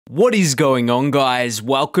What is going on, guys?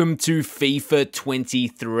 Welcome to FIFA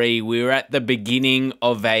 23. We're at the beginning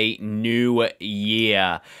of a new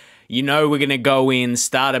year. You know we're going to go in,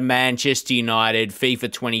 start a Manchester United FIFA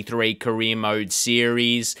 23 career mode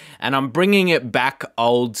series, and I'm bringing it back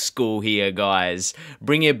old school here, guys.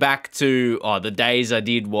 Bring it back to, the days I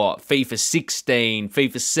did, FIFA 16,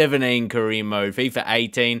 FIFA 17 career mode, FIFA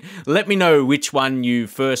 18. Let me know which one you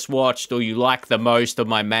first watched or you like the most of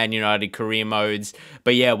my Man United career modes.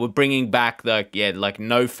 But yeah, we're bringing back like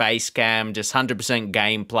no face cam, just 100%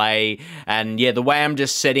 gameplay, and yeah, the way I'm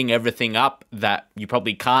just setting everything up that you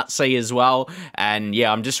probably can't see as well. And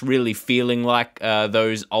yeah, I'm just really feeling like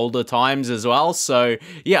those older times as well. So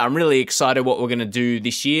yeah, I'm really excited what we're going to do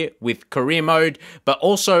this year with career mode, but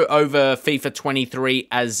also over FIFA 23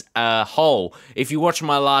 as a whole. If you watch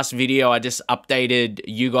my last video, I just updated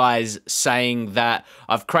you guys saying that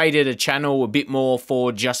I've created a channel a bit more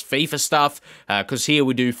for just FIFA stuff, because here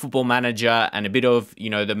we do Football Manager and a bit of,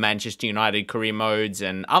 you know, the Manchester United career modes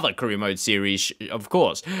and other career mode series, of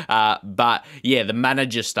course. But yeah, the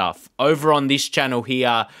manager stuff. Over on this channel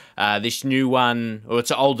here, this new one, or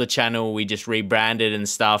it's an older channel, we just rebranded and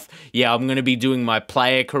stuff. Yeah, I'm going to be doing my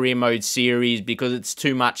player career mode series because it's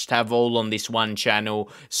too much to have all on this one channel.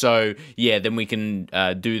 So yeah, then we can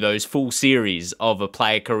do those full series of a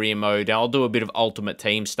player career mode. And I'll do a bit of Ultimate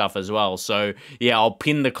Team stuff as well. So yeah, I'll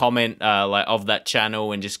pin the comment of that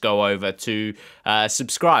channel and just go over to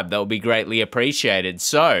subscribe. That would be greatly appreciated.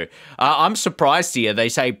 So I'm surprised here. They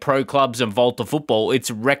say Pro Clubs and Volta Football,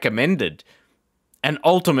 it's recommended. And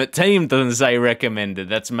Ultimate Team doesn't say recommended.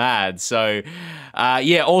 That's mad. So,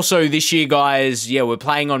 yeah, also this year, guys, yeah, we're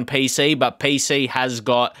playing on PC, but PC has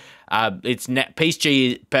got, PC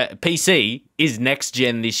is next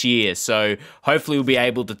gen this year. So hopefully we'll be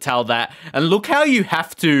able to tell that. And look how you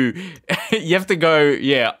have to, you have to go,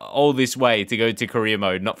 yeah, all this way to go to career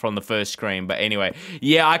mode, not from the first screen. But anyway,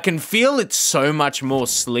 yeah, I can feel it's so much more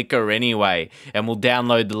slicker anyway. And we'll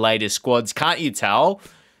download the latest squads. Can't you tell?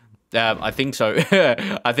 I think so.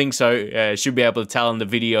 I think so. Should be able to tell in the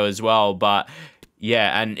video as well. But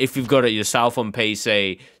yeah, and if you've got it yourself on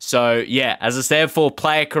PC. So yeah, as I said, for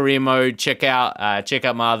player career mode, check out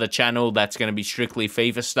my other channel. That's going to be strictly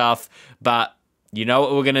FIFA stuff. But you know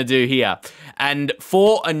what we're going to do here. And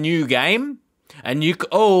for a new game, and you,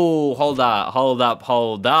 oh, hold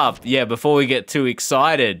up. Yeah, before we get too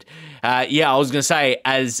excited. Yeah, I was going to say,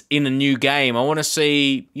 as in a new game, I want to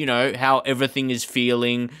see, you know, how everything is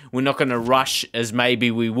feeling. We're not going to rush as maybe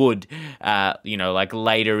we would, you know, like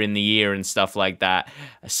later in the year and stuff like that.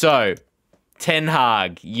 So, Ten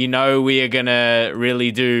Hag, you know, we are going to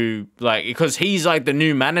really do, like, because he's like the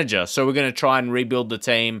new manager. So we're going to try and rebuild the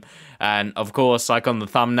team. And of course, like on the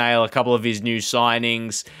thumbnail, a couple of his new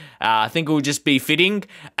signings. I think it will just be fitting.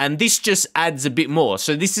 And this just adds a bit more.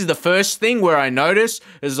 So this is the first thing where I notice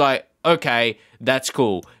is like, okay, that's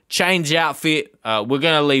cool. Change outfit. We're going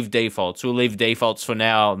to leave defaults. We'll leave defaults for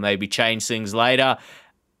now. Maybe change things later.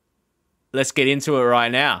 Let's get into it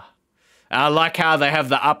right now. I like how they have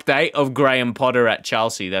the update of Graham Potter at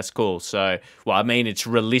Chelsea. That's cool. So, well, I mean, it's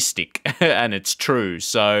realistic and it's true.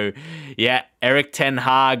 So, yeah, Erik Ten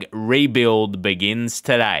Hag rebuild begins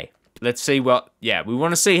today. Let's see what, yeah, we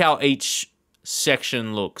want to see how each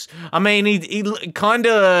section looks. I mean, he kind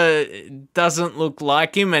of doesn't look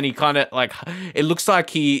like him, and he kind of like, it looks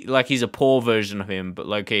like he's a poor version of him, but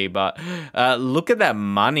low-key. But look at that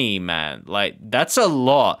money, man. Like, that's a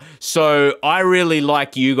lot. So I really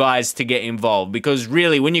like you guys to get involved, because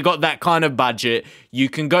really, when you got that kind of budget, you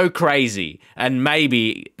can go crazy and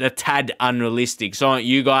maybe a tad unrealistic. So I want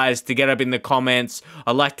you guys to get up in the comments.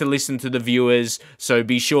 I like to listen to the viewers, so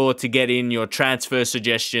be sure to get in your transfer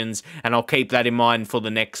suggestions, and I'll keep that in mind for the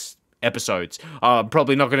next episodes. I'm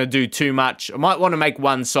probably not going to do too much. I might want to make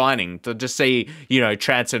one signing to just see, you know,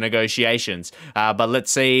 transfer negotiations. But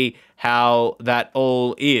let's see how that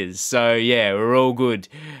all is. So yeah, we're all good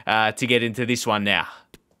to get into this one now.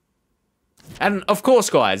 And of course,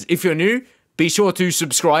 guys, if you're new, be sure to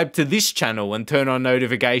subscribe to this channel and turn on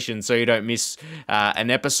notifications so you don't miss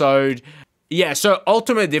an episode. Yeah, so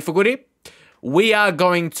Ultimate Difficulty, we are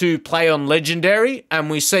going to play on Legendary, and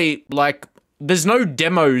we see, like, there's no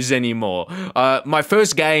demos anymore. My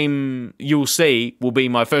first game you'll see will be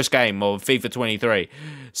my first game of FIFA 23.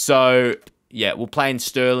 So, yeah, we'll play in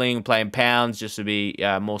Sterling, we'll play in Pounds just to be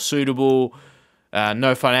more suitable.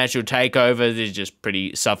 No financial takeover. There's just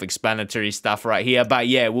pretty self-explanatory stuff right here. But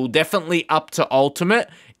yeah, we'll definitely up to Ultimate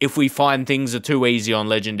if we find things are too easy on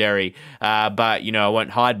Legendary. But, you know, I won't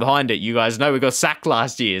hide behind it. You guys know we got sacked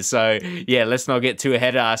last year. So, yeah, let's not get too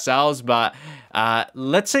ahead of ourselves. But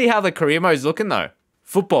let's see how the career mode's looking, though.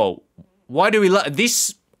 Football. Why do we like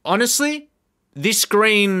this? honestly, this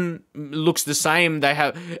screen looks the same. They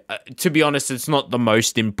have, to be honest, it's not the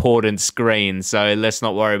most important screen, so let's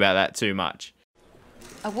not worry about that too much.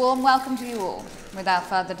 A warm welcome to you all. Without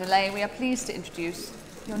further delay, we are pleased to introduce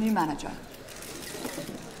your new manager.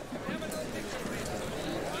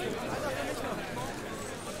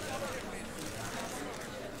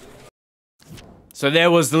 So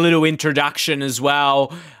there was the little introduction as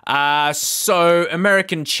well. So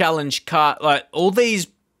American Challenge Cup, like all these,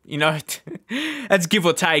 you know, that's give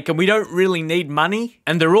or take, and we don't really need money.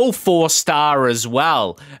 And they're all 4-star as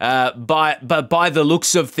well. But by the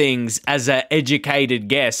looks of things, as an educated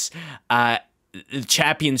guess, the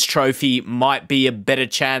Champions Trophy might be a better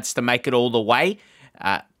chance to make it all the way.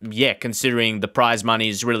 Yeah, considering the prize money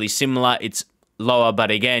is really similar, it's lower, but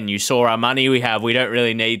again, you saw our money we have. We don't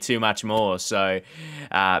really need too much more. So,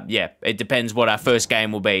 yeah, it depends what our first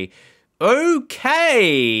game will be.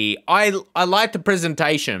 Okay, I like the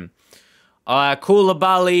presentation.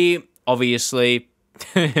 Koulibaly, obviously,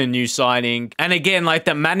 new signing. And again, like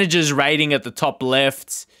the manager's rating at the top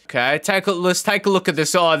left. Okay, let's take a look at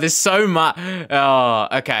this. Oh, there's so much. Oh,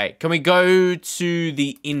 okay. Can we go to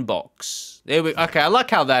the inbox? There we. Okay, I like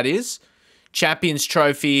how that is. Champions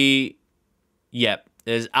Trophy. Yep,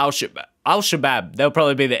 there's Al-Shabaab. They'll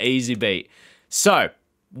probably be the easy beat. So,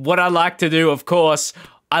 what I like to do, of course,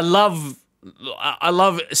 I love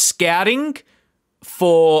scouting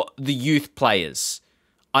for the youth players.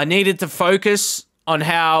 I needed to focus on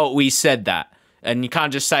how we said that. And you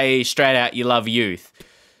can't just say straight out you love youth.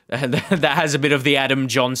 That has a bit of the Adam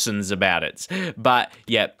Johnsons about it. But,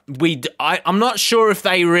 yeah, I'm not sure if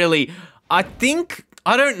they really...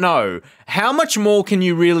 I don't know. How much more can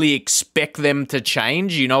you really expect them to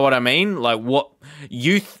change? You know what I mean? Like, what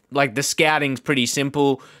youth, like the scouting's pretty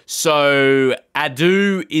simple. So,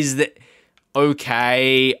 Adu is the...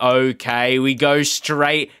 Okay. We go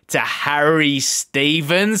straight to Harry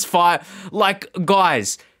Stevens. Like,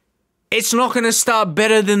 guys, it's not going to start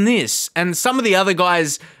better than this. And some of the other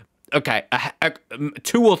guys, okay,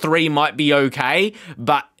 2 or 3 might be okay,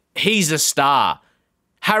 but he's a star.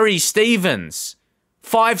 Harry Stevens.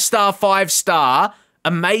 5-star,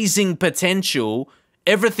 amazing potential.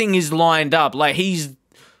 Everything is lined up. Like, he's,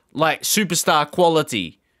 like, superstar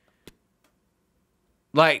quality.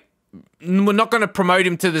 Like, we're not going to promote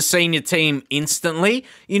him to the senior team instantly.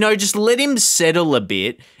 You know, just let him settle a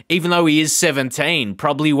bit, even though he is 17.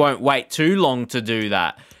 Probably won't wait too long to do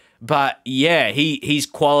that. But, yeah, he's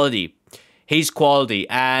quality. He's quality,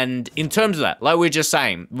 and in terms of that, like we're just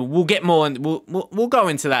saying, we'll get more, and we'll go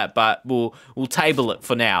into that, but we'll table it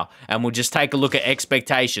for now, and we'll just take a look at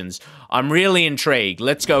expectations. I'm really intrigued.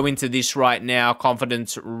 Let's go into this right now.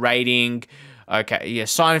 Confidence rating. Okay, yeah,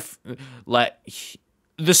 like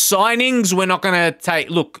the signings. We're not gonna take.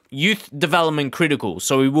 Look, youth development critical,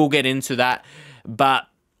 so we will get into that. But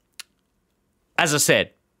as I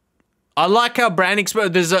said, I like our brand exposure.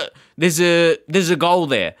 There's a goal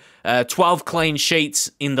there. 12 clean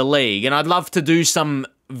sheets in the league, and I'd love to do some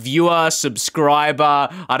viewer, subscriber,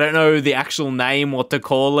 I don't know the actual name, what to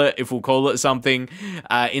call it, if we'll call it something,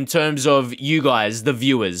 in terms of you guys, the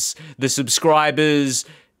viewers, the subscribers,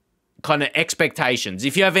 kind of expectations.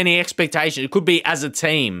 If you have any expectations, it could be as a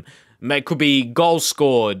team, it could be goals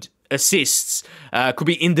scored, assists, could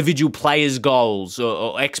be individual players' goals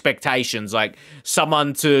or expectations, like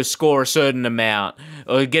someone to score a certain amount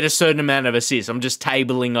or get a certain amount of assists. I'm just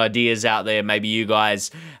tabling ideas out there. Maybe you guys,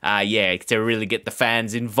 yeah, to really get the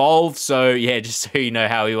fans involved. So, yeah, just so you know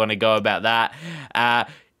how we want to go about that.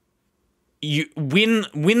 You win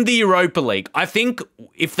the Europa League. I think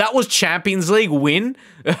if that was Champions League win,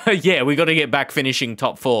 yeah, we got to get back finishing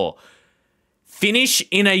top 4. Finish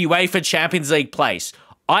in a UEFA Champions League place.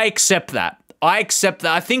 I accept that. I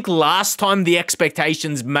think last time the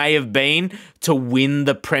expectations may have been to win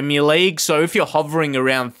the Premier League. So if you're hovering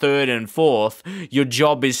around 3rd and 4th, your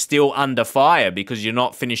job is still under fire because you're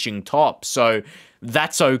not finishing top. So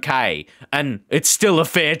that's okay. And it's still a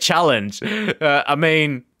fair challenge. I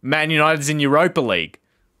mean, Man United's in Europa League.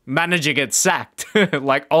 Manager gets sacked,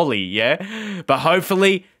 like Ollie, yeah? But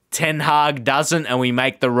hopefully Ten Hag doesn't and we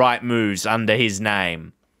make the right moves under his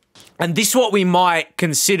name. And this is what we might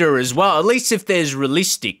consider as well, at least if there's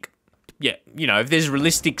realistic, yeah, you know, if there's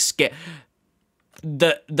realistic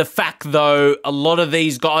the fact, though, a lot of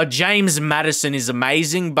these guys, James Maddison is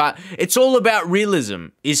amazing, but it's all about realism.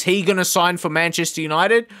 Is he going to sign for Manchester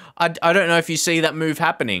United? I don't know if you see that move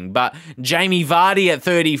happening, but Jamie Vardy at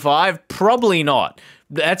 35, probably not.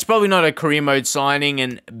 That's probably not a career mode signing,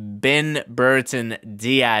 and Ben Brereton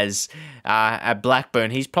Diaz at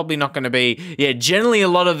Blackburn, he's probably not going to be... Yeah, generally a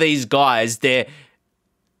lot of these guys, they're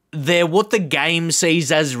they're what the game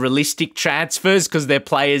sees as realistic transfers because they're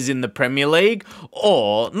players in the Premier League,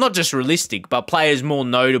 or not just realistic, but players more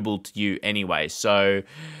notable to you anyway. So,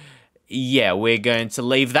 yeah, we're going to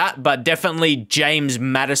leave that. But definitely James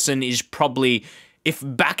Maddison is probably, if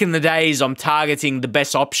back in the days I'm targeting the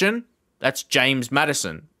best option, that's James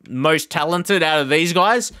Maddison. Most talented out of these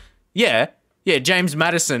guys? Yeah, James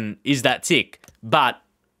Maddison is that tick. But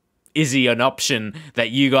is he an option that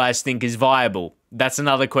you guys think is viable? That's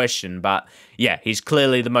another question, but yeah, he's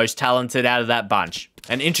clearly the most talented out of that bunch.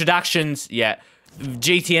 And introductions, yeah,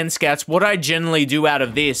 GTN scouts, what I generally do out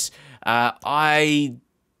of this, I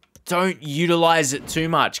don't utilize it too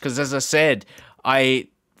much because, as I said, I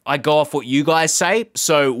go off what you guys say.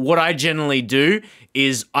 So what I generally do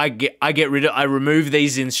is I remove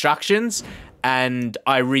these instructions and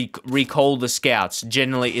I recall the scouts.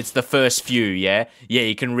 Generally, it's the first few, yeah? Yeah,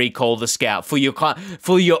 you can recall the scout for your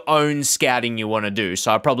own scouting you want to do.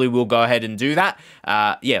 So I probably will go ahead and do that,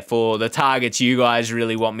 yeah, for the targets you guys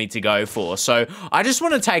really want me to go for. So I just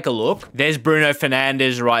want to take a look. There's Bruno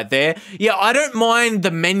Fernandes right there. Yeah, I don't mind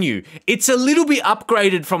the menu. It's a little bit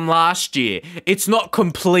upgraded from last year. It's not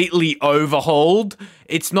completely overhauled.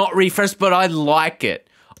 It's not refreshed, but I like it.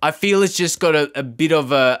 I feel it's just got a bit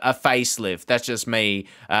of a facelift. That's just me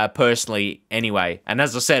personally anyway. And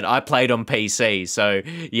as I said, I played on PC. So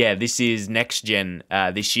yeah, this is next gen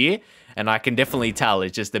this year. And I can definitely tell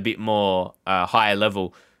it's just a bit more higher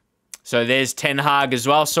level. So there's Ten Hag as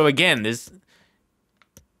well. So again, there's...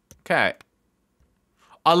 Okay.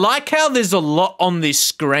 I like how there's a lot on this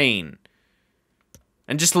screen.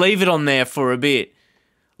 And just leave it on there for a bit.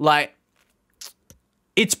 Like...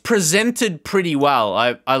 It's presented pretty well.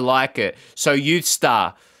 I like it. So Youth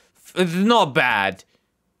Star, not bad.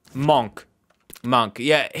 Monk,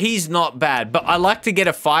 yeah, he's not bad. But I like to get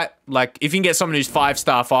a fight. Like if you can get someone who's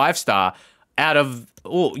 5-star out of,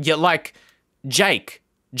 oh yeah, like Jake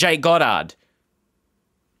Goddard.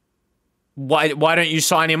 Why don't you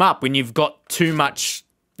sign him up when you've got too much?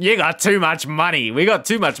 You got too much money. We got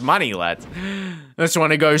too much money, lads. I just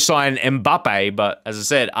want to go sign Mbappe, but as I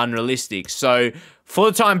said, unrealistic. So for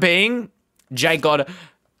the time being, Jake Goddard.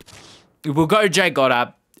 We'll go Jake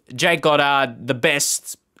Goddard. Jake Goddard, the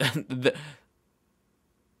best.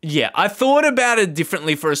 Yeah, I thought about it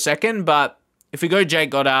differently for a second, but if we go Jake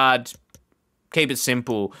Goddard, keep it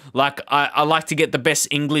simple. Like, I like to get the best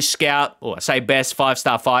English scout, or I say best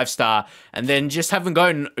 5-star, and then just have them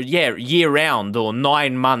go, yeah, year round or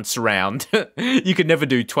 9 months round. You could never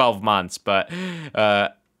do 12 months, but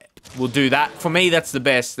we'll do that. For me, that's the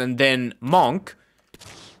best. And then Monk.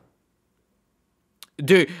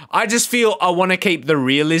 Dude, I just feel I want to keep the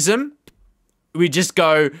realism. We just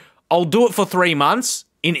go, I'll do it for 3 months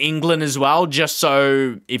in England as well, just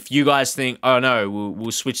so if you guys think, oh no,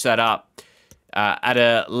 we'll switch that up at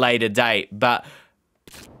a later date. But,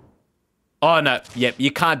 oh no, yep, you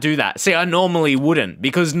can't do that. See, I normally wouldn't,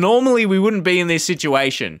 because normally we wouldn't be in this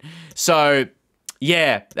situation. So,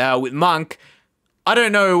 yeah, with Monk, I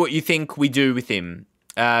don't know what you think we do with him,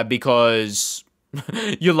 because...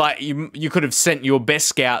 you could have sent your best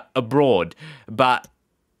scout abroad, but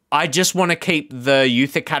I just want to keep the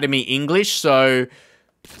youth academy English. So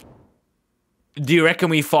do you reckon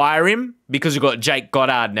we fire him because we've got Jake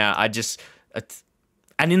Goddard now?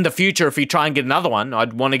 And in the future, if we try and get another one,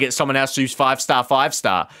 I'd want to get someone else who's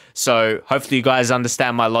 5-star. So hopefully you guys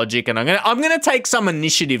understand my logic, and I'm gonna take some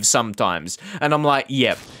initiative sometimes. And I'm like,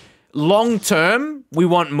 yep, long term we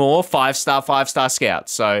want more 5-star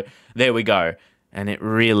scouts. So there we go. And it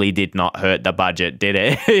really did not hurt the budget, did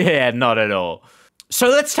it? Yeah, not at all. So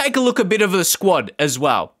let's take a look a bit of the squad as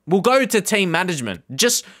well. We'll go to team management.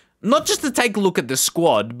 Not just to take a look at the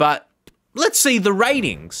squad, but let's see the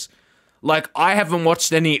ratings. Like, I haven't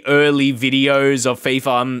watched any early videos of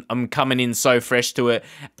FIFA. I'm coming in so fresh to it.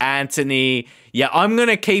 Anthony, yeah, I'm going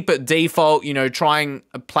to keep it default, you know, try and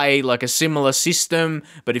play like a similar system.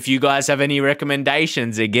 But if you guys have any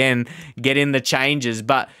recommendations, again, get in the changes.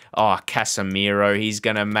 But, oh, Casemiro, he's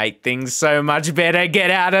going to make things so much better.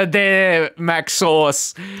 Get out of there, Max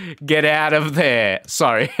Sauce. Get out of there.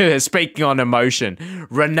 Sorry, speaking on emotion.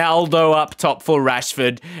 Ronaldo up top for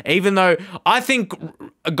Rashford. Even though I think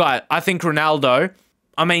Ronaldo,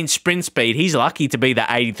 I mean, sprint speed, he's lucky to be that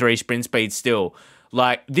 83 sprint speed still.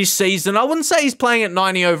 Like, this season, I wouldn't say he's playing at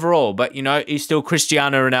 90 overall, but, you know, he's still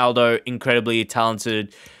Cristiano Ronaldo, incredibly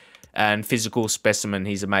talented and physical specimen.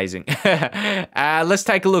 He's amazing. Let's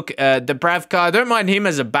take a look. Dubravka, I don't mind him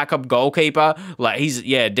as a backup goalkeeper. Like, he's,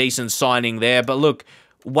 yeah, decent signing there. But look,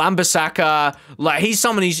 Wan-Bissaka, like, he's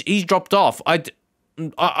someone he's dropped off.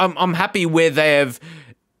 I'm happy where they have...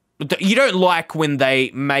 You don't like when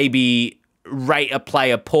they maybe rate a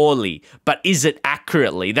player poorly, but is it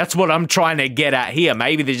accurately? That's what I'm trying to get at here.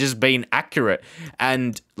 Maybe they're just being accurate.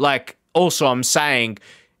 And like, also I'm saying,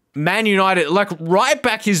 Man United, like, right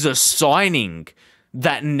back is a signing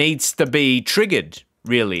that needs to be triggered,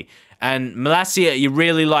 really. And Malacia, you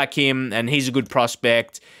really like him, and he's a good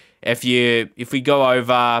prospect. If we go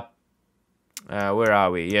over, where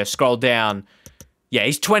are we? Yeah, scroll down. Yeah,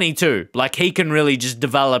 he's 22. Like, he can really just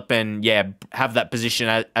develop and, yeah, have that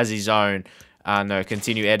position as his own. No,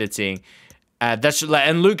 continue editing.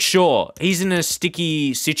 And Luke Shaw, he's in a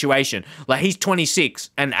sticky situation. Like, he's 26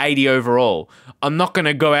 and 80 overall. I'm not going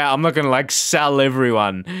to go out. I'm not going to, like, sell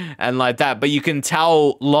everyone and like that. But you can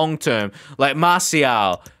tell long-term. Like,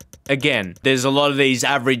 Martial, again, there's a lot of these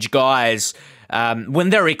average guys when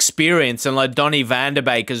they're experienced, and like Donny van der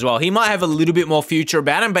Beek as well. He might have a little bit more future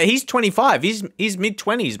about him, but he's 25. He's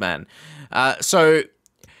mid-20s, man. So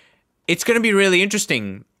it's going to be really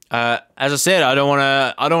interesting. As I said, I don't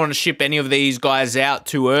want to ship any of these guys out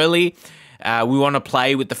too early. We want to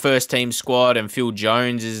play with the first team squad, and Phil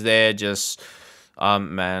Jones is there. Just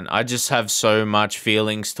man, I just have so much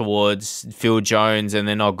feelings towards Phil Jones, and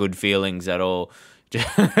they're not good feelings at all.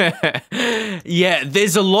 Yeah,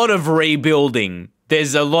 there's a lot of rebuilding.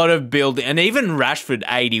 There's a lot of building. And even Rashford,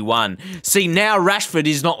 81. See, now Rashford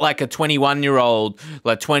is not like a 21-year-old,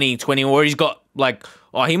 like 20, or he's got, like,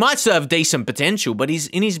 oh, he might still have decent potential, but he's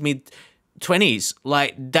in his mid-20s.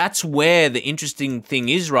 Like, that's where the interesting thing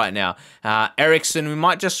is right now. Eriksen, we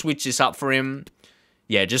might just switch this up for him.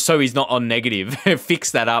 Yeah, just so he's not on negative.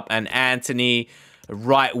 Fix that up. And Anthony,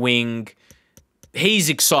 right wing. He's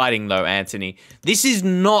exciting though, Anthony. This is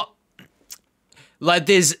not like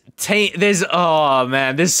oh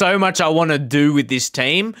man, there's so much I want to do with this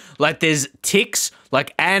team. Like, there's ticks.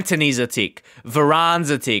 Like, Anthony's a tick, Varane's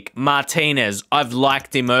a tick, Martinez, I've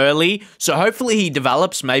liked him early, so hopefully he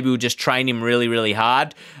develops. Maybe we'll just train him really, really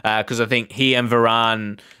hard, because I think he and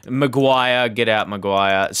Varane, Maguire, get out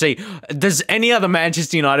Maguire. See, there's any other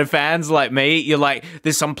Manchester United fans like me, you're like,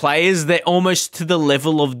 there's some players, they're almost to the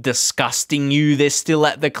level of disgusting you, they're still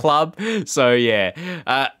at the club. So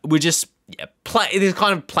yeah, we're just, this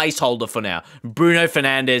kind of placeholder for now. Bruno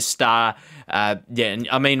Fernandes, star. Yeah,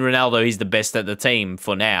 I mean, Ronaldo, he's the best at the team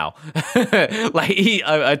for now. Like,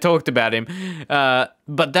 I talked about him.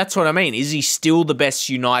 But that's what I mean. Is he still the best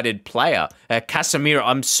United player? Casemiro,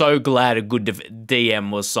 I'm so glad a good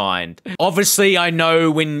DM was signed. Obviously, I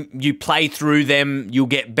know when you play through them, you'll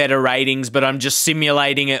get better ratings, but I'm just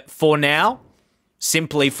simulating it for now.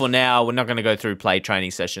 Simply for now. We're not going to go through play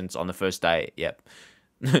training sessions on the first day. Yep.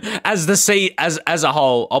 As a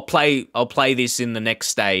whole, I'll play this in the next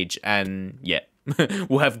stage, and yeah,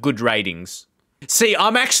 we'll have good ratings. See,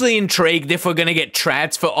 I'm actually intrigued if we're gonna get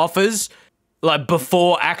transfer offers, like,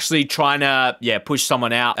 before actually trying to, yeah, push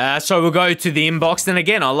someone out. So we'll go to the inbox. Then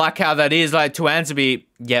again, I like how that is, like, to Ansby.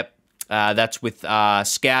 Yep, that's with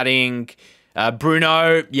scouting.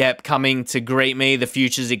 Bruno, yep, coming to greet me. The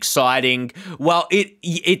future's exciting. Well,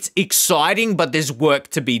 it's exciting, but there's work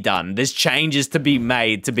to be done. There's changes to be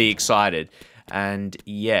made to be excited. And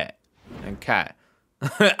yeah, okay.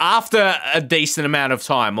 After a decent amount of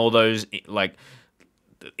time, all those, like,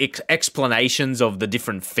 explanations of the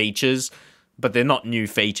different features, but they're not new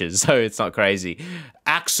features, so it's not crazy.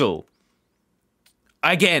 Axel.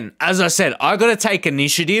 Again, as I said, I got to take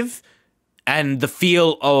initiative and the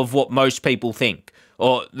feel of what most people think.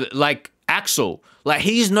 Or, like, Axel, like,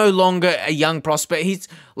 he's no longer a young prospect. He's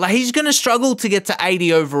going to struggle to get to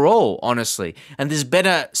 80 overall, honestly. And there's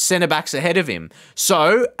better centre-backs ahead of him.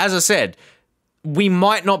 So, as I said, we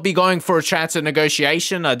might not be going for a transfer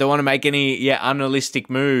negotiation. I don't want to make any, unrealistic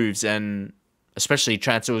moves, and especially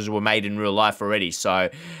transfers were made in real life already. So,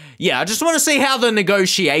 yeah, I just want to see how the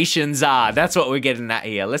negotiations are. That's what we're getting at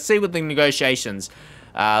here. Let's see what the negotiations...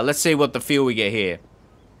 let's see what the feel we get here.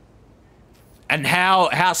 And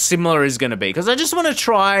how similar is going to be. Because I just want to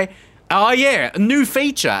try... Oh, yeah, a new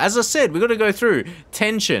feature. As I said, we've got to go through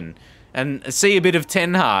tension. And see a bit of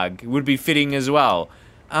Ten Hag would be fitting as well.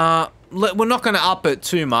 We're not going to up it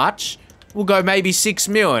too much. We'll go maybe 6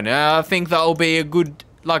 million. I think that'll be a good,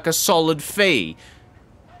 like, a solid fee.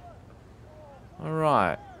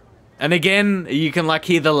 Alright. And again, you can, like,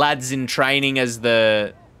 hear the lads in training as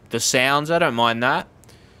the sounds. I don't mind that.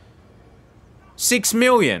 6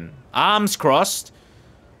 million. Arms crossed.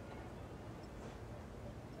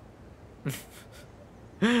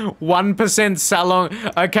 1% salon.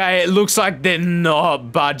 Okay, it looks like they're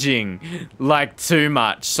not budging, like, too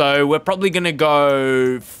much. So we're probably gonna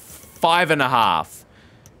go 5.5.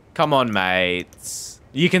 Come on, mates.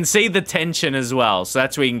 You can see the tension as well, so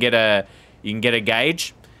that's where you can get a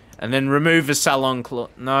gauge. And then remove a salon clause.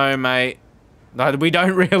 No, mate. No, we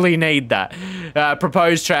don't really need that.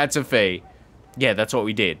 Proposed transfer fee. Yeah, that's what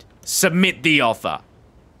we did. Submit the offer.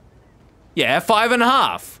 Yeah,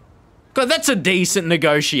 5.5. God, that's a decent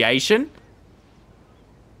negotiation.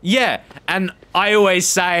 Yeah, and I always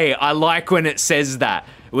say I like when it says that.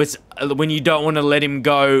 When you don't want to let him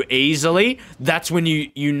go easily, that's when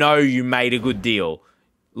you know you made a good deal.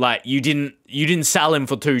 Like you didn't sell him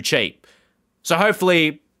for too cheap. So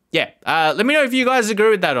hopefully, yeah. Let me know if you guys agree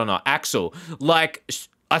with that or not. Axel, like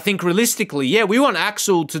I think realistically, yeah, we want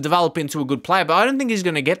Axel to develop into a good player, but I don't think he's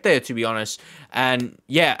going to get there, to be honest. And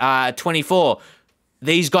yeah, 24.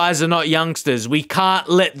 These guys are not youngsters. We can't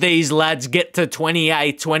let these lads get to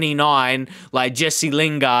 28, 29, like Jesse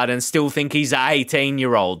Lingard, and still think he's an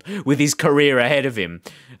 18-year-old with his career ahead of him.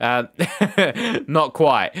 Not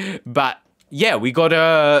quite. But yeah, we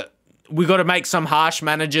gotta make some harsh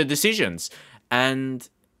manager decisions. And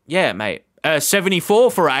yeah, mate, 74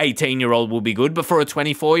 for an 18-year-old will be good, but for a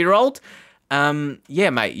 24-year-old, yeah,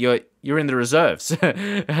 mate, you're in the reserves,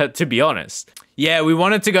 to be honest. Yeah, we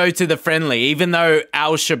wanted to go to the friendly, even though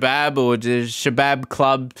Al Shabab or the Shabab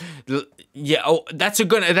Club, yeah, that's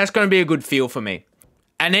gonna be a good feel for me.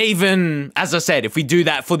 And even, as I said, if we do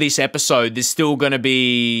that for this episode, there's still gonna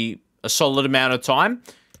be a solid amount of time.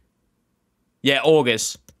 Yeah,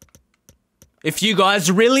 August. If you guys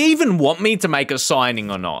really even want me to make a signing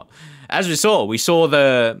or not. As we saw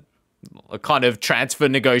the kind of transfer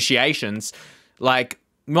negotiations, like,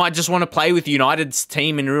 might just want to play with United's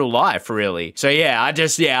team in real life, really. So yeah,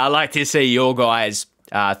 I like to see your guys'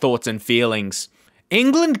 thoughts and feelings.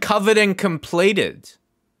 England covered and completed.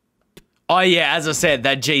 Oh yeah, as I said,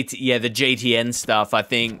 the GTN stuff, I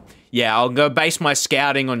think, yeah, I'll go base my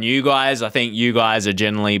scouting on you guys. I think you guys are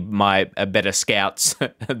generally better scouts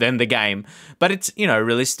than the game. But it's, you know,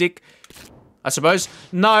 realistic, I suppose.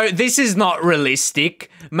 No, this is not realistic.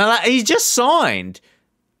 He just signed.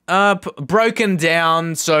 Broken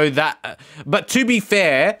down so that... But to be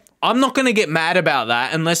fair, I'm not going to get mad about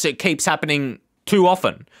that unless it keeps happening too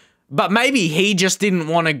often. But maybe he just didn't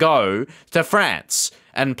want to go to France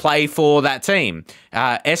and play for that team.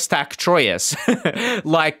 Estac Troyes.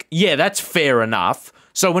 Like, yeah, that's fair enough.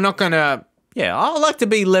 So we're not going to... Yeah, I like to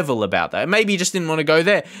be level about that. Maybe he just didn't want to go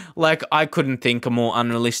there. Like, I couldn't think a more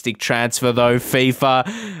unrealistic transfer, though.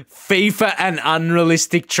 FIFA and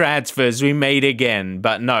unrealistic transfers. We meet again.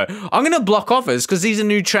 But no, I'm going to block offers because he's a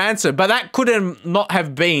new transfer. But that could not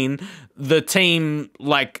have been the team,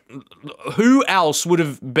 like, who else would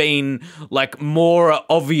have been, like, more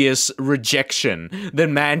obvious rejection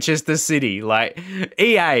than Manchester City? Like,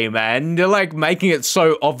 EA, man, they're, like, making it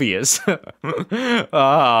so obvious.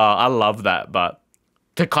 I love that, but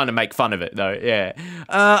to kind of make fun of it, though, yeah.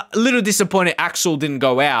 A little disappointed Axel didn't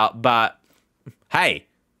go out, but, hey,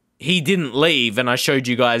 he didn't leave, and I showed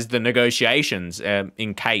you guys the negotiations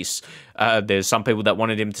in case there's some people that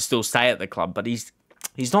wanted him to still stay at the club, but he's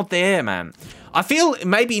not there, man. I feel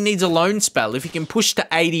maybe he needs a loan spell. If he can push to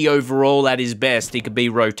 80 overall at his best, he could be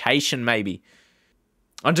rotation, maybe.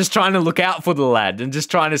 I'm just trying to look out for the lad and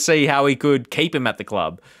just trying to see how he could keep him at the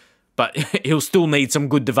club. But he'll still need some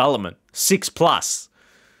good development. 6+.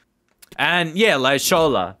 And yeah,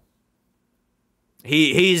 Leishola.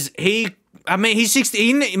 I mean, he's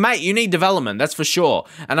 16. Mate, you need development, that's for sure.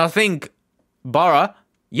 And I think, Borough,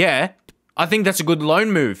 yeah, I think that's a good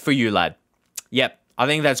loan move for you, lad. Yep. I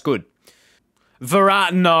think that's good.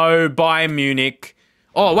 Varane, no. Bayern Munich.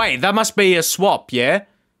 Oh, wait. That must be a swap, yeah?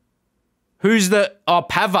 Who's the... Oh,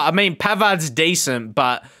 Pavard. I mean, Pavard's decent,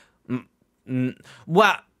 but...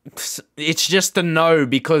 Well, it's just a no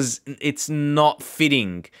because it's not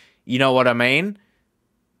fitting. You know what I mean?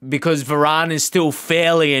 Because Varane is still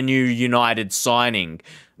fairly a new United signing.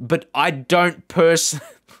 But I don't personally...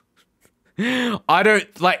 I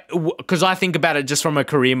don't, like, because I think about it just from a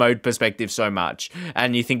career mode perspective so much,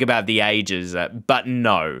 and you think about the ages, but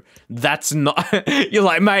no, that's not, you're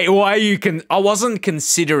like, mate, why are you, I wasn't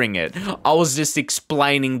considering it, I was just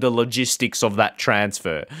explaining the logistics of that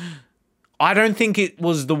transfer. I don't think it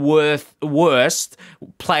was the worst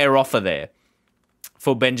player offer there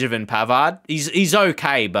for Benjamin Pavard. He's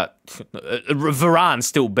okay, but Varane's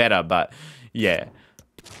still better, but yeah.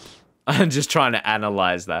 I'm just trying to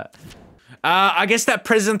analyze that. I guess that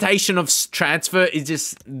presentation of transfer is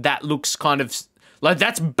just, that looks kind of, like,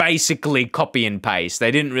 that's basically copy and paste. They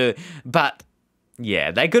didn't really, but yeah,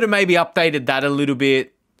 they could have maybe updated that a little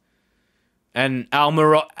bit. And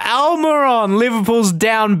Almiron, Liverpool's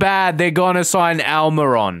down bad. They're going to sign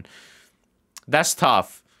Almiron. That's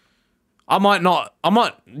tough. I might not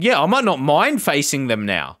mind facing them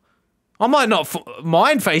now. I might not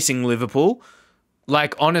mind facing Liverpool.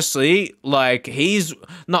 Like, honestly, like,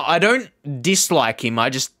 no, I don't dislike him. I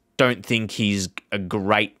just don't think he's a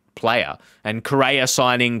great player. And Correa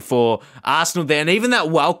signing for Arsenal there, and even that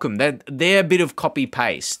welcome, they're a bit of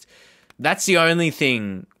copy-paste. That's the only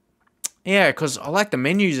thing. Yeah, because I like the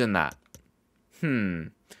menus in that.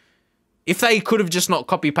 If they could have just not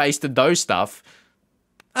copy-pasted those stuff,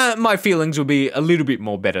 my feelings would be a little bit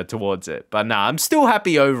more better towards it. But nah, I'm still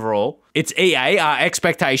happy overall. It's EA. Our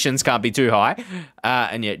expectations can't be too high.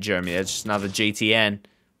 And yet, Jeremy, that's just another GTN.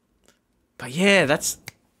 But yeah, that's...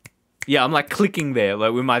 Yeah, I'm like clicking there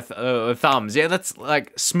like with my thumbs. Yeah, that's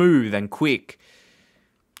like smooth and quick.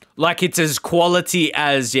 Like it's as quality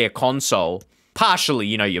as, yeah, console. Partially,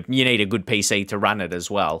 you know, you need a good PC to run it as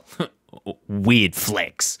well. Weird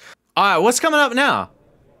flex. All right, what's coming up now?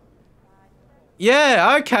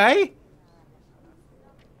 Yeah, okay.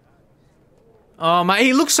 Oh, mate,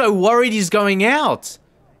 he looks so worried he's going out.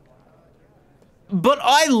 But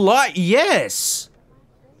I like... Yes.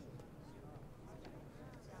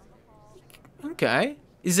 Okay.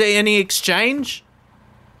 Is there any exchange?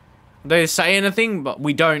 They say anything, but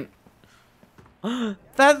we don't...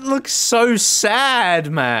 That looks so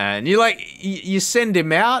sad, man. You like... You send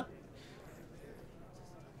him out?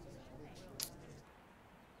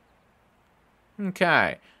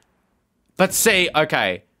 Okay. But see,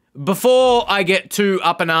 okay. Before I get too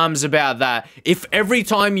up in arms about that, if every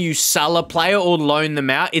time you sell a player or loan them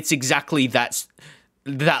out, it's exactly that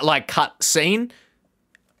like cut scene,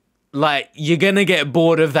 like you're gonna get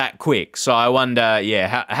bored of that quick. So I wonder,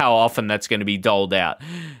 yeah, how often that's gonna be doled out.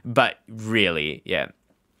 But really, yeah.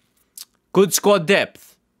 Good squad depth.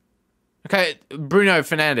 Okay, Bruno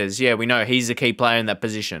Fernandes, yeah, we know he's a key player in that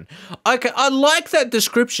position. Okay, I like that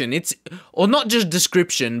description. It's, or not just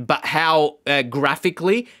description, but how,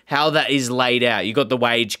 graphically, how that is laid out. You got the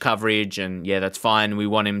wage coverage, and yeah, that's fine. We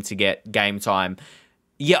want him to get game time.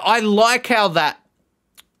 Yeah, I like how that...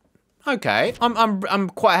 Okay, I'm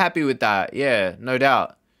quite happy with that. Yeah, no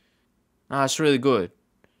doubt. It's really good.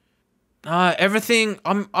 Everything,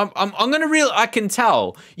 I'm gonna I can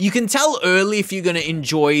tell. You can tell early if you're gonna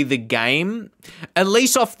enjoy the game, at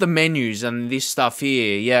least off the menus and this stuff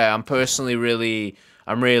here. Yeah, I'm really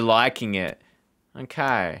liking it.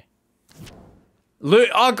 Okay. Look,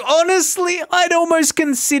 honestly, I'd almost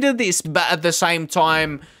consider this, but at the same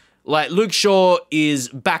time, like, Luke Shaw is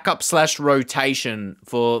backup / rotation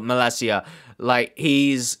for Malacia. Like,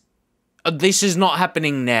 this is not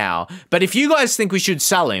happening now. But if you guys think we should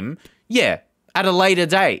sell him, yeah, at a later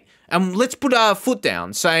date. And let's put our foot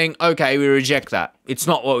down saying, okay, we reject that. It's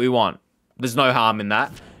not what we want. There's no harm in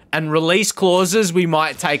that. And release clauses, we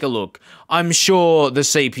might take a look. I'm sure the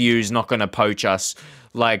CPU's not going to poach us,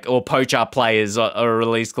 like, or poach our players a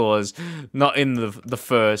release clause. Not in the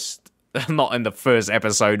first, not in the first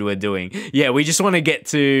episode we're doing. Yeah, we just want to get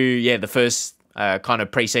to, yeah, the first kind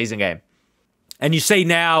of preseason game. And you see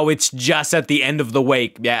now it's just at the end of the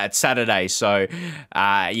week. Yeah, it's Saturday. So,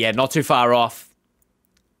 yeah, not too far off.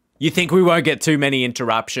 You think we won't get too many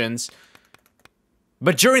interruptions.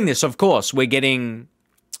 But during this, of course, we're getting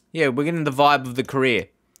the vibe of the career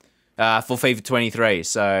for FIFA 23.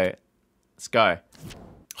 So, let's go.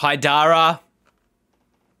 Haidara.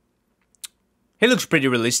 He looks pretty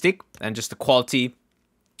realistic. And just the quality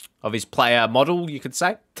of his player model, you could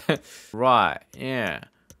say. Right, yeah.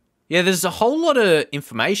 Yeah, there's a whole lot of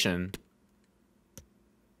information.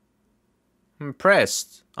 I'm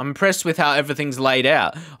impressed. I'm impressed with how everything's laid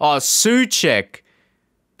out. Oh, Souček.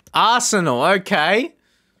 Arsenal, okay.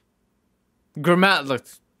 Look,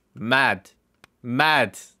 mad.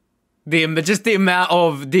 Just the amount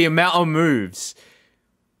of moves.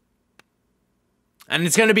 And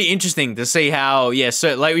it's going to be interesting to see how, yeah,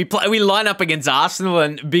 so like we line up against Arsenal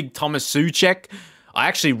and big Thomas Souček. I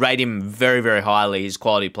actually rate him very, very highly. He's a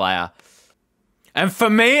quality player. And for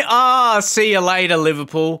me, see you later,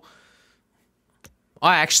 Liverpool.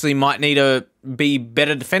 I actually might need to be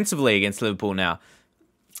better defensively against Liverpool now.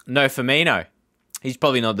 No Firmino. He's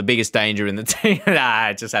probably not the biggest danger in the team.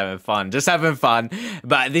 Nah, just having fun. Just having fun.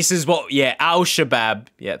 But this is what, yeah, Al-Shabaab.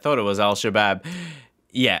 Yeah, thought it was Al-Shabaab.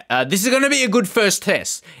 Yeah, this is going to be a good first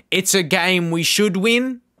test. It's a game we should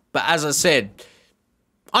win. But as I said...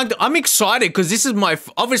 I'm excited because this is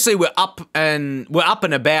obviously we're up and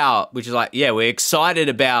about, which is like, yeah, we're excited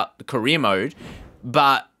about the career mode,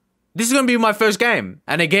 but this is going to be my first game.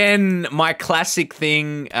 And again, my classic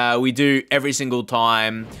thing we do every single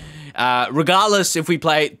time, regardless if we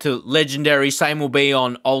play to legendary, same will be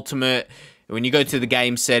on ultimate. When you go to the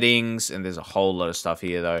game settings, and there's a whole lot of stuff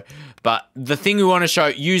here though, but the thing we want to show,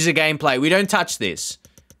 user gameplay, we don't touch this.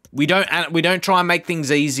 We don't try and make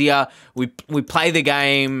things easier. We play the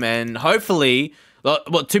game, and hopefully,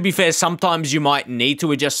 Well, to be fair, sometimes you might need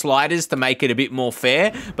to adjust sliders to make it a bit more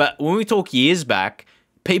fair. But when we talk years back,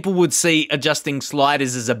 people would see adjusting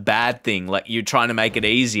sliders as a bad thing. Like, you're trying to make it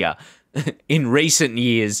easier. In recent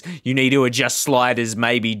years, you need to adjust sliders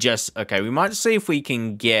maybe just... Okay, we might see if we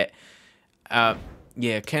can get...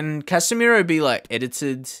 yeah, can Casemiro be, like,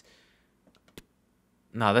 edited?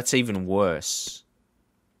 No, that's even worse.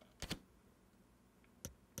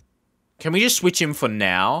 Can we just switch him for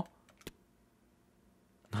now?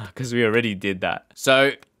 Because we already did that.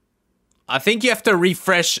 So, I think you have to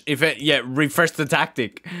refresh, refresh the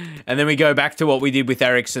tactic. And then we go back to what we did with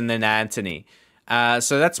Eriksen and Anthony.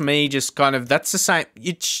 So that's me just kind of, that's the same,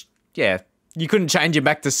 you couldn't change it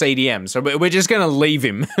back to CDM. So we're just going to leave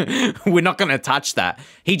him. We're not going to touch that.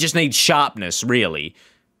 He just needs sharpness, really.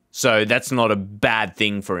 So that's not a bad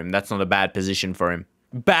thing for him. That's not a bad position for him.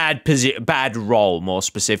 Bad role, more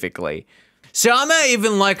specifically. So I may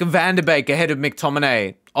even like Van de Beek ahead of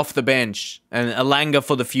McTominay off the bench. And Elanga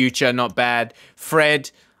for the future, not bad.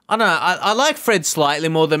 Fred, I don't know. I like Fred slightly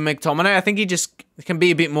more than McTominay. I think he just can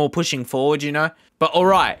be a bit more pushing forward, you know? But all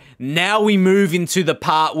right, now we move into the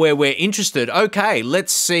part where we're interested. Okay,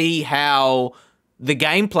 let's see how the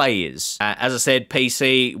gameplay is. As I said,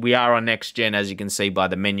 PC, we are on next gen, as you can see by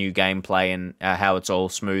the menu gameplay and how it's all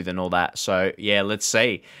smooth and all that. So yeah, let's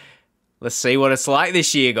see. Let's see what it's like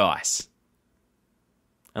this year, guys.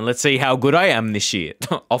 And let's see how good I am this year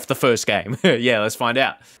off the first game. Yeah, let's find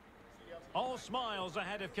out. All smiles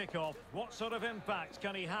ahead of kickoff. What sort of impact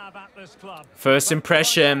can he have at this club? First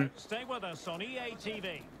impression. Stay with us on EA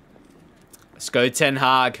TV. Let's go, Ten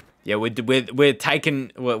Hag. Yeah, we're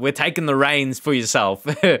taking the reins for yourself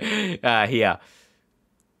here.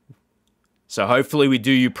 So hopefully we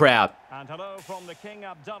do you proud. And hello from the King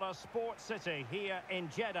Abdullah Sports City here in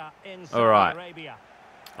Jeddah in Saudi Arabia.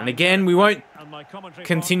 And again, we won't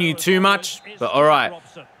continue too much, but all right.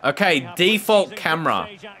 Okay, default camera.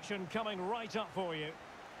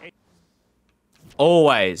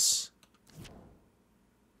 Always.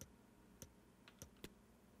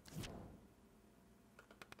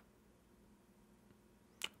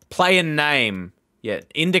 Player name. Yeah,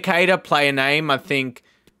 indicator, player name, I think.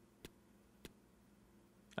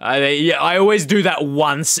 Yeah, I always do that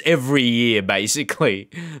once every year, basically.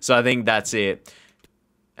 So I think that's it.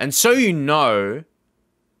 And so you know...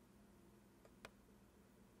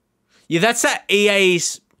 Yeah, that's that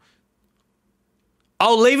EA's...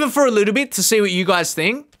 I'll leave it for a little bit to see what you guys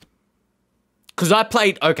think. Because I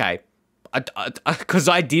played... Okay. Because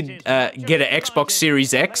I did get an Xbox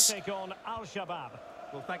Series X.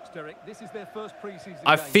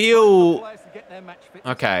 I feel...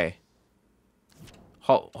 Okay.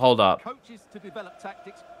 Hold up.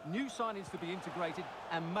 New signings to be integrated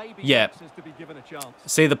and maybe to be given a chance.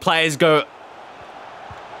 See, the players go...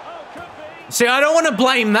 See, I don't want to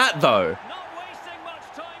blame that, though.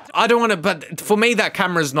 I don't want to... But for me, that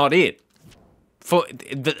camera's not it.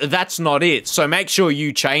 That's not it. So make sure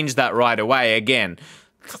you change that right away again.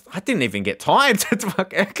 I didn't even get time to...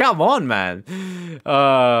 Come on, man.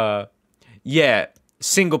 Yeah.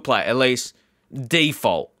 Single player, at least.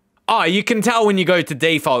 Default. Oh, you can tell when you go to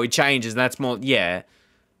default, it changes, and that's more... Yeah.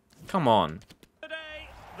 Come on.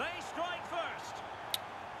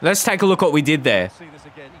 Let's take a look what we did there.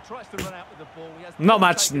 Not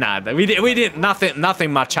much, nah. We did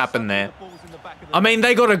nothing much happened there. I mean,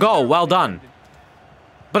 they got a goal. Well done.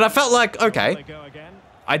 But I felt like, okay,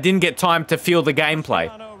 I didn't get time to feel the gameplay.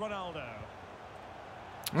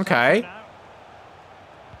 Okay.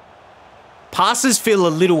 Passes feel a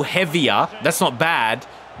little heavier. That's not bad,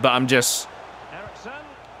 but I'm just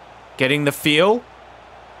getting the feel.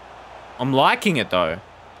 I'm liking it, though.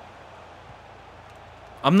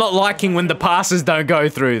 I'm not liking when the passes don't go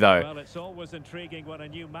through, though.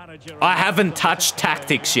 I haven't touched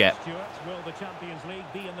tactics yet.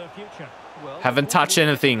 Haven't touched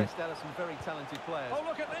anything.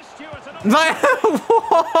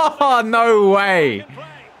 No way.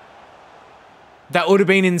 That would have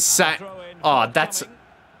been insane. Oh, that's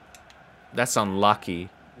unlucky.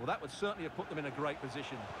 Well, that would certainly have put them in a great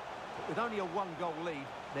position. But with only a one-goal lead,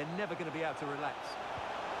 they're never going to be able to relax.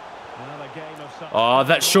 Oh,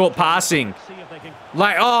 that short passing.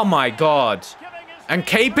 Like, oh my God. And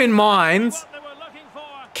keep in mind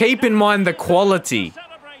the quality.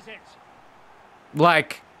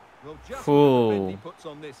 Like, cool.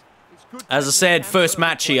 As I said, first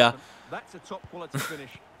match here.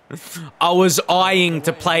 I was eyeing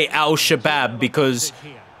to play Al Shabab because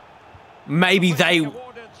maybe they...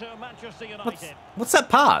 What's that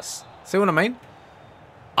pass? See what I mean?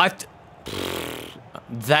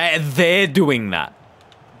 They're doing that.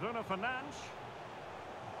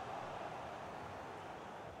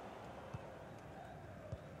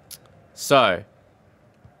 So,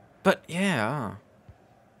 but yeah,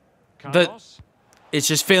 Carlos. it's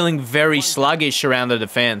just feeling very sluggish around the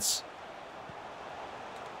defense.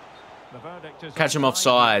 The verdict is Catch him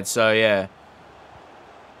offside, so yeah.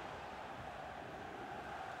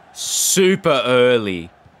 Super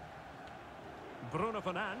early. Bruno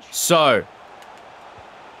Fernandes. So,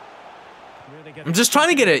 Really I'm just trying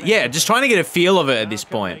to get it, yeah, just trying to get a feel of it at this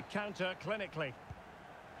point. Counter clinically.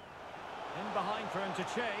 In behind for him to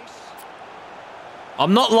chase.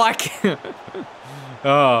 I'm not like...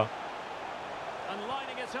 oh, And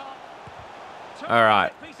lining it up. all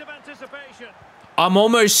right. Piece of anticipation. I'm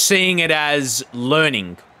almost seeing it as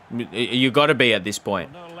learning. You got to be at this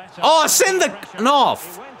point. No letter. Oh, send the... Pressure.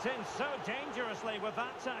 off. He went in so dangerously with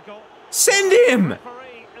that tackle. Send him.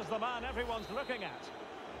 Referee is the man everyone's looking at.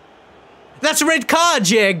 That's a red card,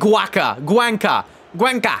 yeah, Guanca.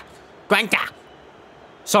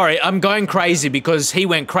 Sorry, I'm going crazy because he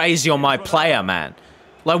went crazy on my player, man.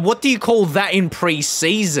 Like, what do you call that in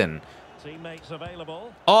pre-season? Teammates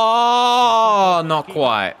available. Oh, not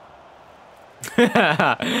quite.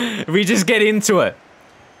 We just get into it.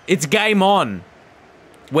 It's game on.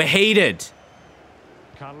 We're heated.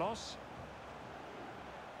 Carlos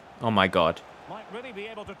Oh my god. might really be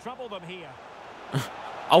able to trouble them here.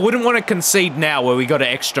 I wouldn't want to concede now where we got an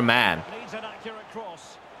extra man. Needs an accurate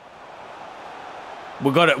cross.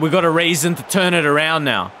 We got a reason to turn it around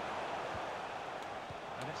now.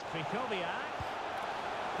 And it's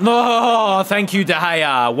Krikoviak. No, thank you, De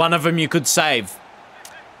Gea. One of them you could save.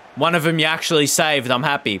 One of them you actually saved. I'm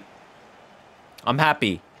happy. I'm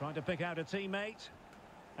happy. Trying to pick out a teammate.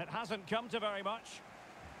 It hasn't come to very much.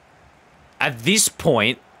 At this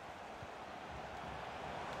point...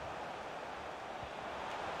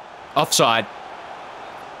 Offside.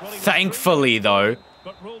 Well, he was Thankfully, though.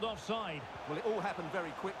 but ruled offside. Well, it all happened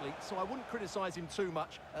very quickly, so I wouldn't criticise him too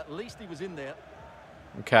much. At least he was in there.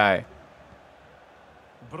 Okay.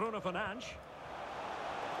 Bruno Fernandes.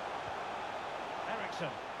 Eriksen.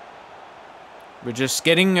 We're just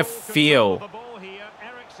getting a feel. The ball here.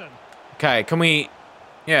 Eriksen. Okay, can we...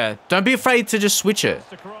 Yeah, don't be afraid to just switch it.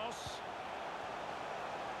 To cross.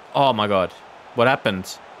 Oh my god. What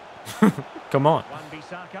happened? Come on.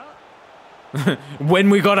 Wan-Bissaka. When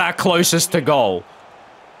we got our closest to goal.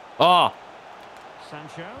 Oh,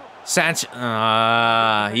 Sancho.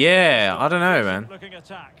 yeah, I don't know, man. Looking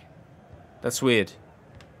attack. That's weird.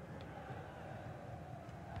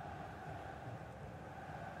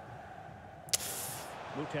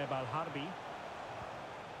 Mute Balharbi.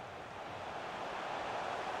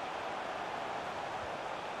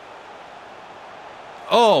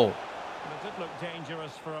 Oh, It did look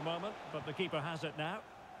dangerous for a moment, but the keeper has it now.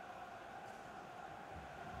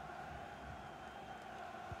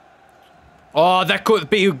 oh, that could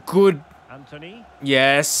be a good... Anthony.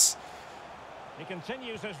 Yes. He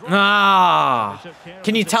continues his run. Ah, They took care of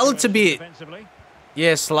can the you tell it's a situation bit... defensively.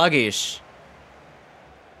 Yeah, sluggish.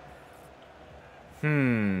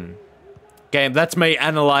 Game, that's me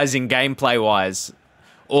analysing gameplay-wise.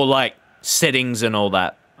 Or, like, settings and all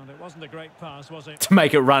that. And it wasn't a great pass, was it? To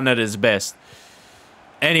make it run at its best.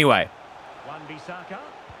 Anyway. Wan-Bissaka.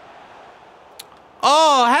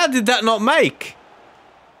 Oh, how did that not make?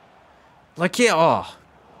 Like, yeah, oh.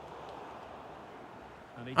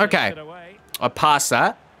 And he takes Okay. it away. I passed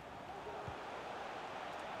that.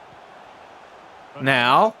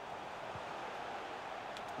 Now.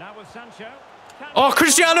 Now with Sancho. Oh,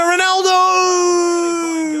 Cristiano Ronaldo!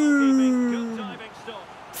 Good diving stop.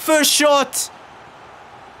 First shot.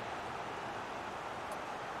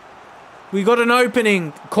 We got an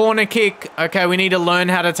opening. Corner kick. Okay, we need to learn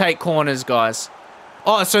how to take corners, guys.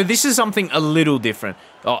 Oh, so this is something a little different.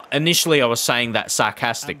 Oh, initially I was saying that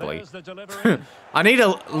sarcastically. And there's the delivery. I need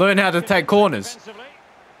to learn how to take corners. Defensively.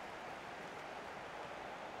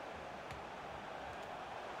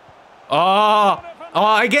 Oh,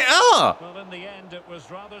 I get... Oh! Well, in the end, it was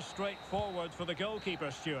rather straightforward for the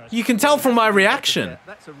goalkeeper, Stuart. You can tell from my reaction.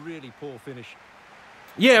 That's a really poor finish.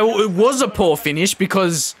 Yeah, well, it was a poor finish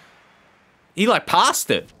because he, like,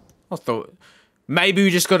 passed it. I thought maybe we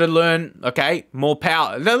just got to learn, okay, more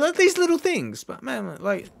power. These little things. But, man,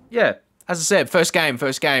 like, yeah, as I said, first game. We've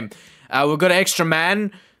got an extra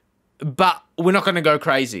man, but we're not going to go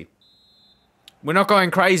crazy. We're not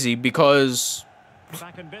going crazy because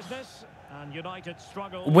Back in business, and United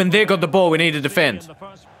struggled. when they got the ball, we need to defend.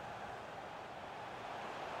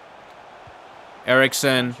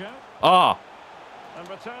 Eriksen. Oh, And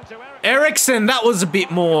return to Erik. Eriksen, that was a bit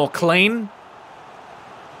more clean.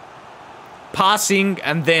 Passing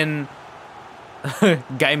and then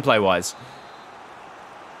gameplay-wise.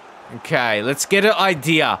 Okay, let's get an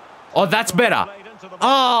idea. Oh, that's better. into the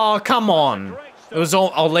Oh, come on. It was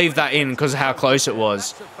all, I'll leave that in because of how close it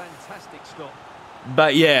was. That's a fantastic stop.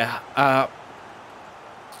 But yeah,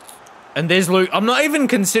 and there's Luke. I'm not even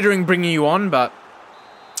considering bringing you on, but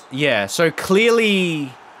yeah, so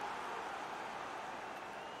clearly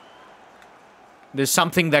there's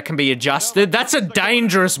something that can be adjusted. That's a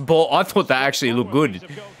dangerous ball. I thought that actually looked good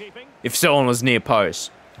if someone was near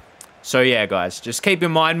post. So yeah, guys, just keep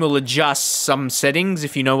in mind we'll adjust some settings.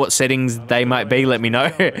 If you know what settings they might be, let me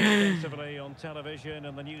know. on television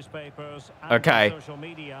and the newspapers and Okay. social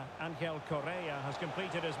media. Angel Correa has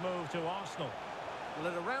completed his move to Arsenal.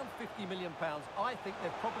 Well, at around £50 million, I think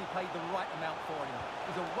they've probably paid the right amount for him.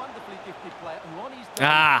 He's a wonderfully gifted player who on his day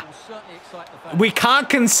will certainly excite the fans. We can't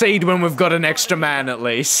concede when we've got an extra man at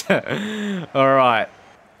least. All right.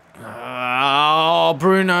 Oh,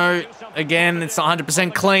 Bruno. Again, it's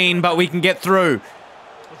 100% clean, but we can get through.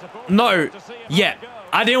 No. Yeah.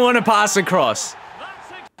 I didn't want to pass across.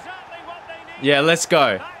 Yeah, let's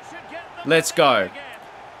go. Let's go.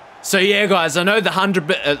 So yeah, guys, I know the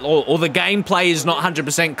the gameplay is not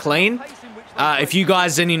 100% clean. If you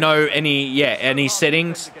guys know any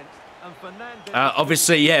settings,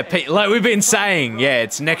 obviously, yeah, like we've been saying, yeah,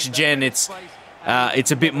 it's next gen. It's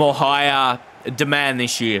a bit more higher demand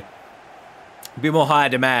this year. A bit more higher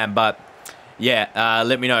demand, but yeah,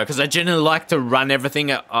 let me know because I generally like to run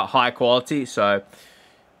everything at high quality. So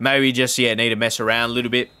maybe just need to mess around a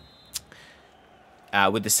little bit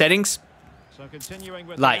with the settings. So continuing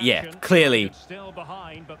with like, yeah, action, clearly still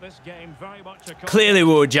behind, but this game very much a clearly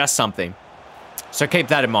we'll adjust something. So keep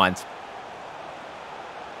that in mind.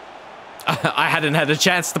 I hadn't had a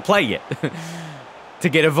chance to play yet. To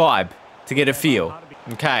get a vibe, to get a feel.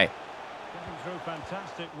 Okay. Getting through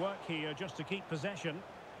fantastic work here just to keep possession.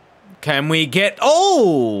 Can we get...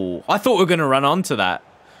 Oh! I thought we were going to run onto that.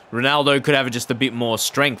 Ronaldo could have just a bit more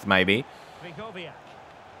strength, maybe. Vigoviak.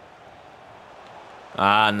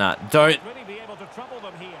 No. Don't... Really be able to trouble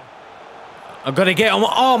them here. I've got to get on...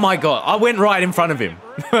 Oh, my God. I went right in front of him.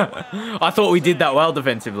 I thought we did that well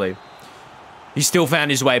defensively. He still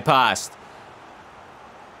found his way past.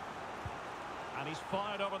 And he's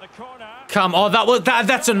fired over the corner. Come... Oh,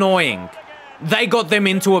 that's annoying. They got them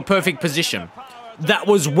into a perfect position. That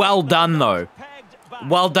was well done, though.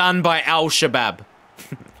 Well done by Al-Shabaab.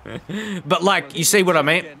 But, like, you see what I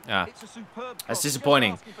mean? That's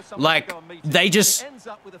disappointing. Like, they just...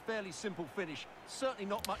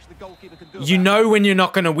 You know when you're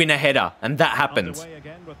not going to win a header, and that happens.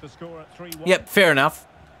 Yep, fair enough.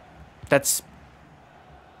 That's...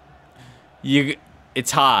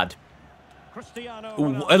 It's hard.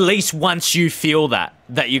 At least once you feel that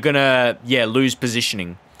you're going to, lose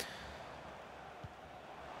positioning.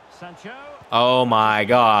 Oh, my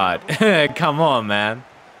God. Come on, man.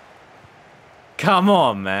 Come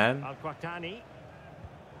on, man.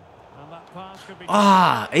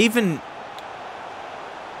 Even...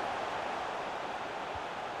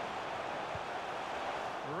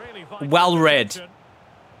 Well read.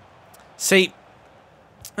 See,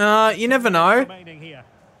 you never know.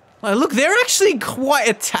 Like, look, they're actually quite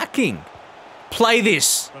attacking. Play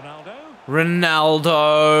this.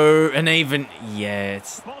 Ronaldo. And even... Yeah,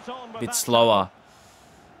 it's a bit slower.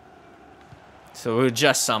 So we'll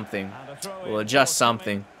adjust something. We'll adjust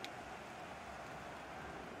something.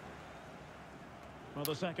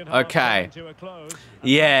 Okay.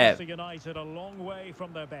 Yeah.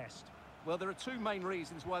 Well, there are two main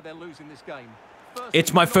reasons why they're losing this game.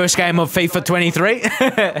 It's my first game of FIFA 23.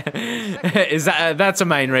 That's a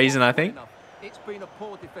main reason, I think. It's been a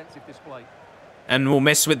poor defensive display. And we'll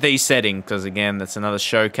mess with these settings because again, that's another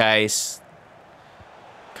showcase.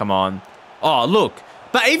 Come on. Oh, look.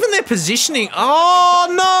 But even their positioning. Oh,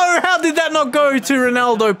 no. How did that not go to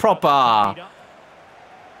Ronaldo proper?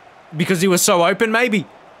 Because he was so open, maybe.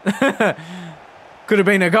 Could have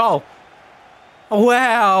been a goal.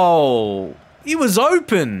 Wow. He was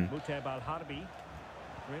open.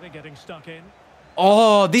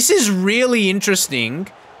 Oh, this is really interesting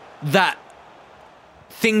that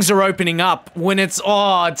things are opening up when it's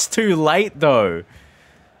too late, though.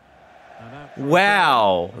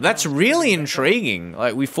 Wow, that's really intriguing.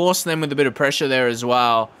 Like, we forced them with a bit of pressure there as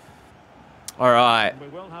well. All right.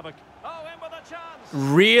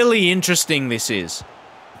 Really interesting this is.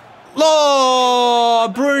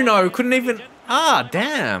 Oh, Bruno couldn't even...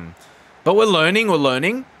 damn. But we're learning, we're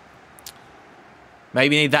learning.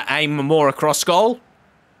 Maybe need that aim more across goal.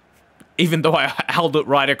 Even though I held it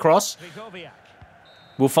right across.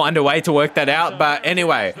 We'll find a way to work that out. But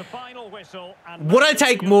anyway, what I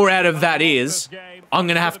take more out of that is I'm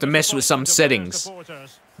going to have to mess with some settings.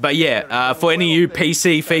 But yeah, for any of you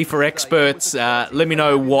PC FIFA experts, let me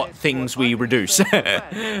know what things we reduce.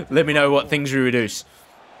 Let me know what things we reduce.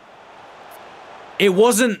 It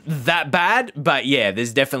wasn't that bad, but yeah,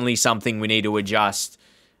 there's definitely something we need to adjust.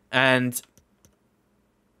 And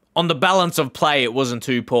on the balance of play, it wasn't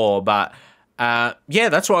too poor, but yeah,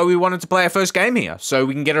 that's why we wanted to play our first game here. So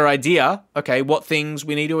we can get our idea, okay, what things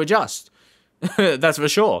we need to adjust. That's for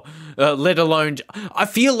sure. Let alone, I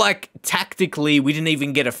feel like tactically we didn't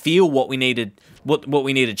even get a feel what we needed, what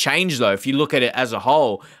we need to change though. If you look at it as a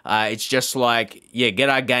whole, it's just like, yeah, get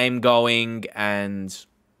our game going and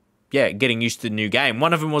yeah, getting used to the new game.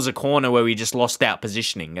 One of them was a corner where we just lost out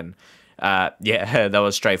positioning and yeah, that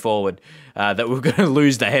was straightforward. That we were going to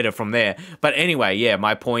lose the header from there. But anyway, yeah,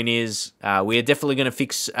 my point is we are definitely going to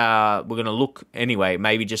fix, we're going to look anyway,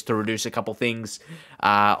 maybe just to reduce a couple things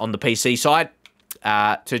on the PC side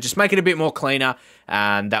to just make it a bit more cleaner,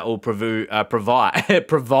 and that will provide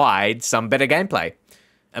some better gameplay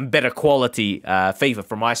and better quality FIFA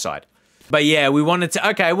from my side. But yeah, we wanted to,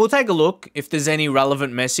 okay, we'll take a look if there's any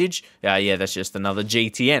relevant message. Yeah, that's just another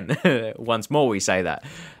GTN. Once more we say that.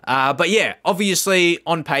 But yeah, obviously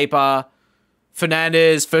on paper,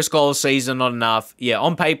 Fernandez, first goal of the season, not enough. Yeah,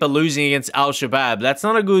 on paper, losing against Al Shabab, that's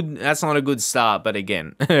not a good start. But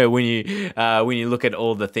again, when you look at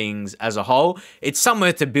all the things as a whole, it's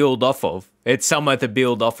somewhere to build off of. It's somewhere to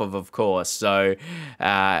build off of course. So,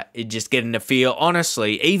 it just getting a feel.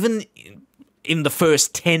 Honestly, even in the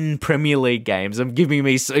first 10 Premier League games, I'm giving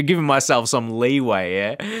myself some leeway,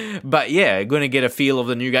 yeah? But yeah, going to get a feel of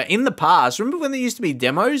the new game. In the past, remember when there used to be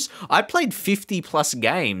demos? I played 50 plus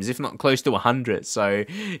games, if not close to 100. So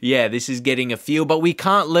yeah, this is getting a feel, but we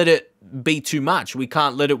can't let it be too much. We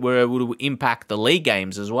can't let it where it will impact the league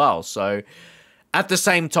games as well. So at the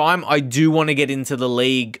same time, I do want to get into the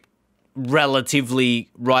league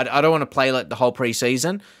relatively right. I don't want to play like the whole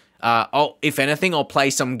preseason. If anything, I'll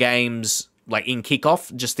play some games like in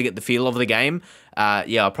kickoff just to get the feel of the game.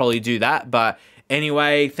 Yeah, I'll probably do that. But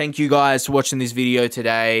anyway, thank you guys for watching this video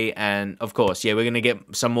today. And of course, yeah, we're going to get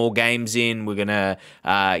some more games in. We're going to,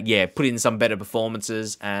 yeah, put in some better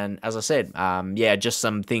performances. And as I said, yeah, just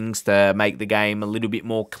some things to make the game a little bit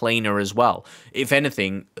more cleaner as well. If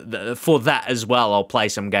anything, for that as well, I'll play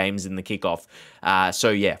some games in the kickoff. So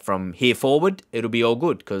yeah, from here forward, it'll be all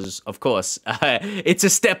good because, of course, it's a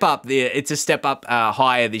step up. It's a step up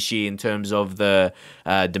higher this year in terms of the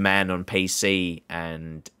demand on PC,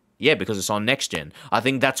 and yeah, because it's on next gen. I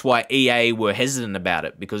think that's why EA were hesitant about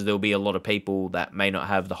it, because there'll be a lot of people that may not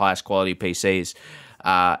have the highest quality PCs,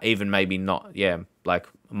 even maybe not. Yeah, like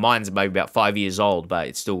mine's maybe about 5 years old, but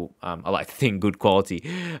it's still I like to think good quality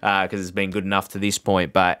because it's been good enough to this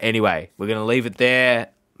point. But anyway, we're gonna leave it there.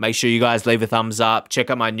 Make sure you guys leave a thumbs up. Check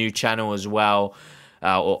out my new channel as well,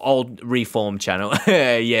 or old reformed channel.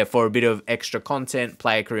 Yeah, for a bit of extra content.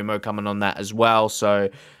 Player career mode coming on that as well. So,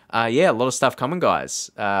 yeah, a lot of stuff coming, guys.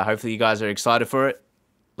 Hopefully you guys are excited for it.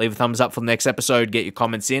 Leave a thumbs up for the next episode. Get your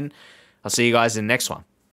comments in. I'll see you guys in the next one.